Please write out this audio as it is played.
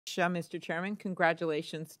Mr. Chairman.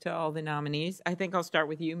 Congratulations to all the nominees. I think I'll start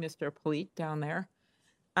with you, Mr. Polite, down there.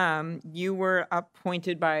 You were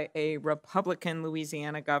appointed by a Republican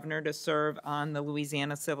Louisiana governor to serve on the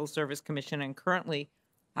Louisiana Civil Service Commission and currently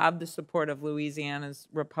have the support of Louisiana's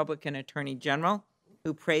Republican Attorney General,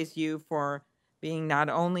 who praised you for being not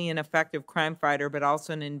only an effective crime fighter, but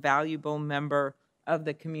also an invaluable member of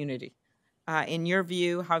the community. In your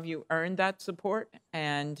view, how have you earned that support,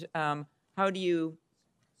 and how do you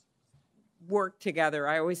work together?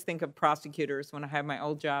 I always think of prosecutors when I have my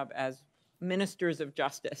old job as ministers of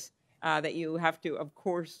justice, that you have to, of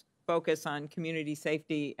course, focus on community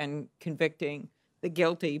safety and convicting the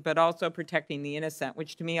guilty, but also protecting the innocent,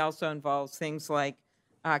 which to me also involves things like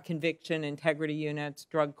conviction, integrity units,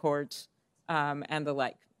 drug courts, and the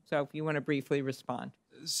like. So if you want to briefly respond.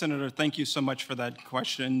 Senator, thank you so much for that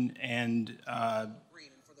question. And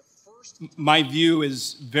my view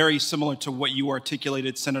is very similar to what you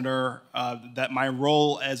articulated, Senator, that my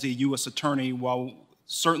role as a U.S. attorney, while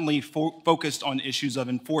certainly focused on issues of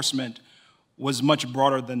enforcement, was much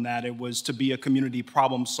broader than that. It was to be a community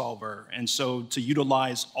problem solver. And so to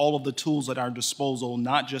utilize all of the tools at our disposal,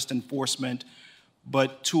 not just enforcement,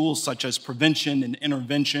 but tools such as prevention and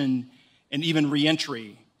intervention and even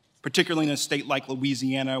reentry, particularly in a state like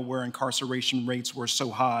Louisiana where incarceration rates were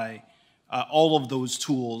so high. All of those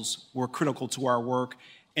tools were critical to our work,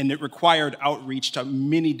 and it required outreach to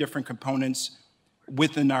many different components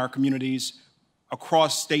within our communities,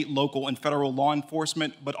 across state, local, and federal law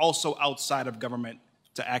enforcement, but also outside of government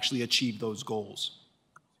to actually achieve those goals.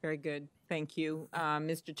 Very good. Thank you.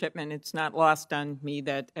 Mr. Chipman, it's not lost on me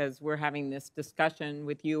that as we're having this discussion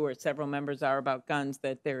with you, or several members are, about guns,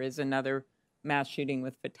 that there is another mass shooting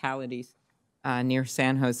with fatalities near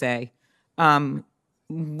San Jose.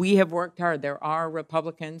 We have worked hard. There are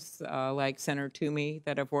Republicans like Senator Toomey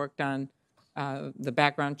that have worked on the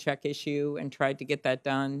background check issue and tried to get that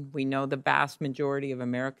done. We know the vast majority of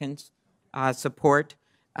Americans support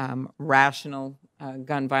rational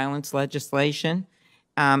gun violence legislation.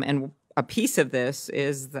 And a piece of this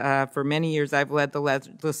is for many years I've led the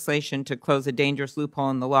legislation to close a dangerous loophole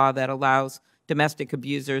in the law that allows domestic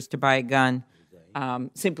abusers to buy a gun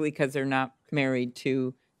simply because they're not married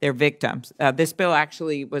to their victims. This bill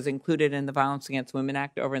actually was included in the Violence Against Women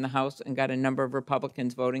Act over in the House and got a number of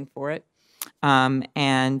Republicans voting for it.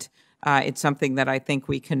 And it's something that I think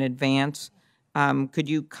we can advance. Could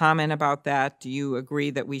you comment about that? Do you agree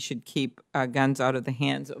that we should keep guns out of the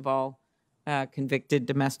hands of all convicted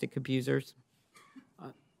domestic abusers?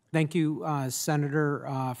 Thank you,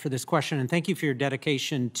 Senator, for this question, and thank you for your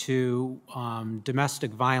dedication to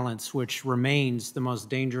domestic violence, which remains the most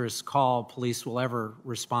dangerous call police will ever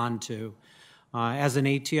respond to. As an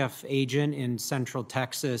ATF agent in Central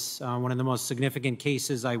Texas, one of the most significant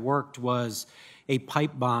cases I worked was a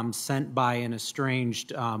pipe bomb sent by an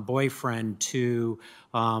estranged boyfriend to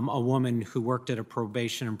a woman who worked at a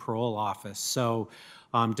probation and parole office. So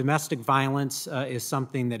domestic violence is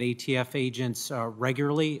something that ATF agents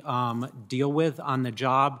regularly deal with on the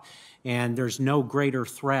job, and there's no greater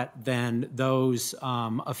threat than those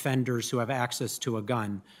offenders who have access to a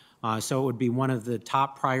gun. So it would be one of the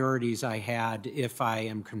top priorities I had if I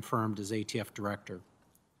am confirmed as ATF director.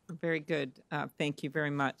 Very good. Thank you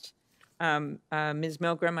very much. Ms.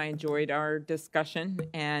 Milgram, I enjoyed our discussion,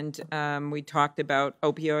 and we talked about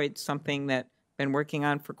opioids, something that I've been working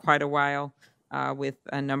on for quite a while with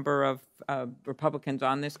a number of Republicans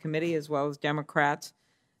on this committee as well as Democrats.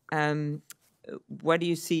 What do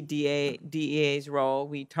you see DEA's role?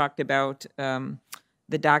 We talked about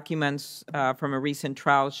the documents from a recent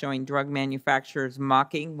trial showing drug manufacturers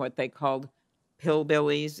mocking what they called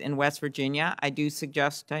hillbillies in West Virginia. I do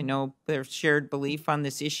suggest, I know there's shared belief on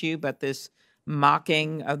this issue, but this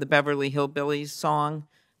mocking of the Beverly Hillbillies song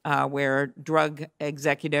where drug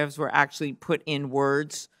executives were actually put in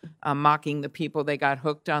words mocking the people they got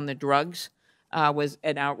hooked on the drugs was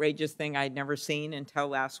an outrageous thing I'd never seen until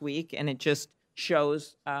last week, and it just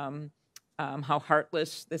shows how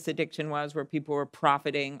heartless this addiction was, where people were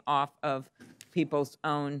profiting off of people's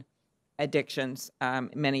own addictions,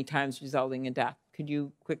 many times resulting in death. Could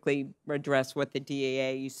you quickly address what the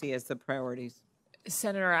DEA you see as the priorities?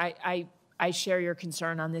 Senator, I share your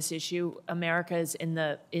concern on this issue. America is in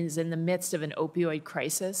the midst of an opioid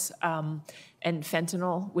crisis, and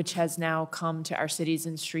fentanyl, which has now come to our cities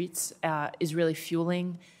and streets, is really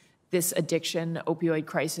fueling this addiction opioid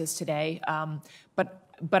crisis today.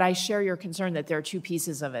 But I share your concern that there are two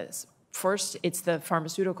pieces of it. First, it's the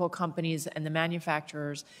pharmaceutical companies and the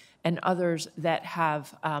manufacturers and others that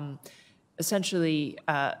have essentially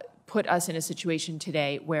put us in a situation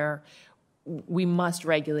today where we must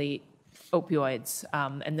regulate opioids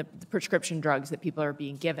and the prescription drugs that people are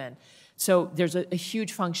being given. So there's a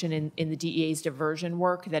huge function in the DEA's diversion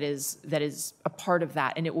work that is a part of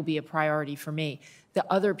that, and it will be a priority for me. The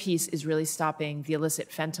other piece is really stopping the illicit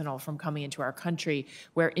fentanyl from coming into our country,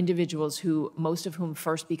 where individuals who, most of whom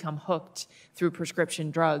first become hooked through prescription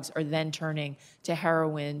drugs, are then turning to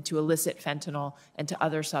heroin, to illicit fentanyl, and to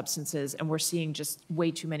other substances. And we're seeing just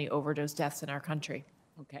way too many overdose deaths in our country.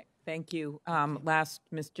 Okay, thank you. Last,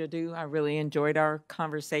 Ms. Jadot, I really enjoyed our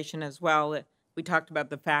conversation as well. We talked about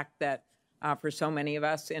the fact that for so many of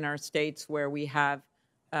us in our states where we have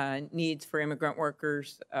needs for immigrant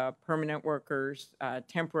workers, permanent workers,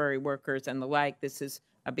 temporary workers, and the like, this is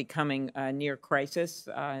becoming a near crisis,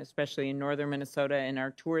 especially in northern Minnesota in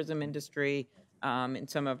our tourism industry, in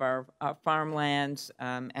some of our farmlands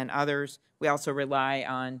and others. We also rely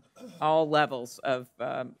on all levels of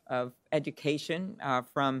education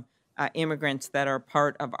from immigrants that are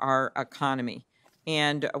part of our economy.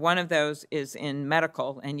 And one of those is in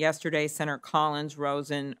medical. And yesterday, Senator Collins,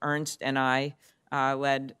 Rosen, Ernst, and I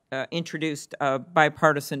introduced a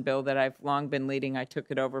bipartisan bill that I've long been leading. I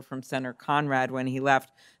took it over from Senator Conrad when he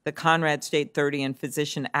left, the Conrad State 30 and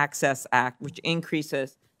Physician Access Act, which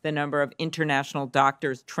increases the number of international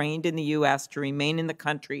doctors trained in the U.S. to remain in the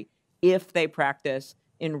country if they practice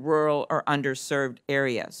in rural or underserved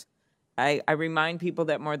areas. I remind people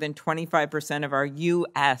that more than 25% of our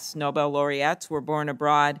U.S. Nobel laureates were born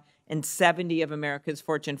abroad, and 70 of America's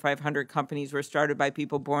Fortune 500 companies were started by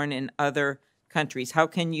people born in other countries. How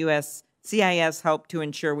can CIS help to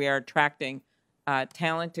ensure we are attracting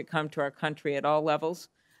talent to come to our country at all levels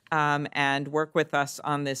and work with us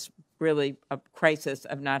on this really a crisis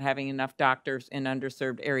of not having enough doctors in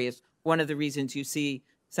underserved areas? One of the reasons you see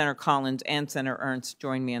Senator Collins and Senator Ernst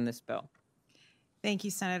join me on this bill. Thank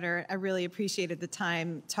you, Senator. I really appreciated the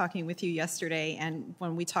time talking with you yesterday and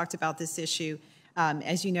when we talked about this issue.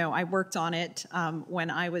 As you know, I worked on it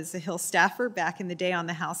when I was a Hill staffer back in the day on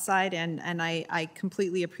the House side, and I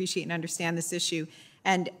completely appreciate and understand this issue.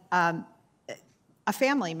 And a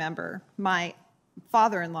family member, my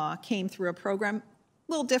father-in-law, came through a program,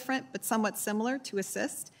 a little different but somewhat similar, to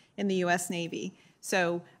assist in the U.S. Navy.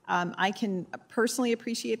 So I can personally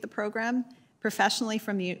appreciate the program. Professionally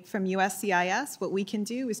from USCIS, what we can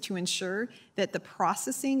do is to ensure that the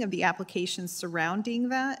processing of the applications surrounding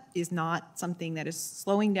that is not something that is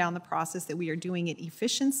slowing down the process, that we are doing it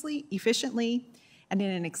efficiently and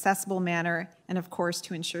in an accessible manner, and of course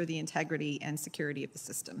to ensure the integrity and security of the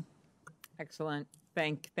system. Excellent.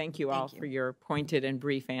 Thank you all for your pointed and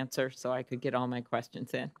brief answer so I could get all my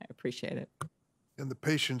questions in. I appreciate it. And the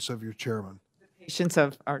patience of your chairman. The patience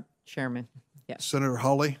of our chairman. Yes. Senator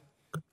Hawley.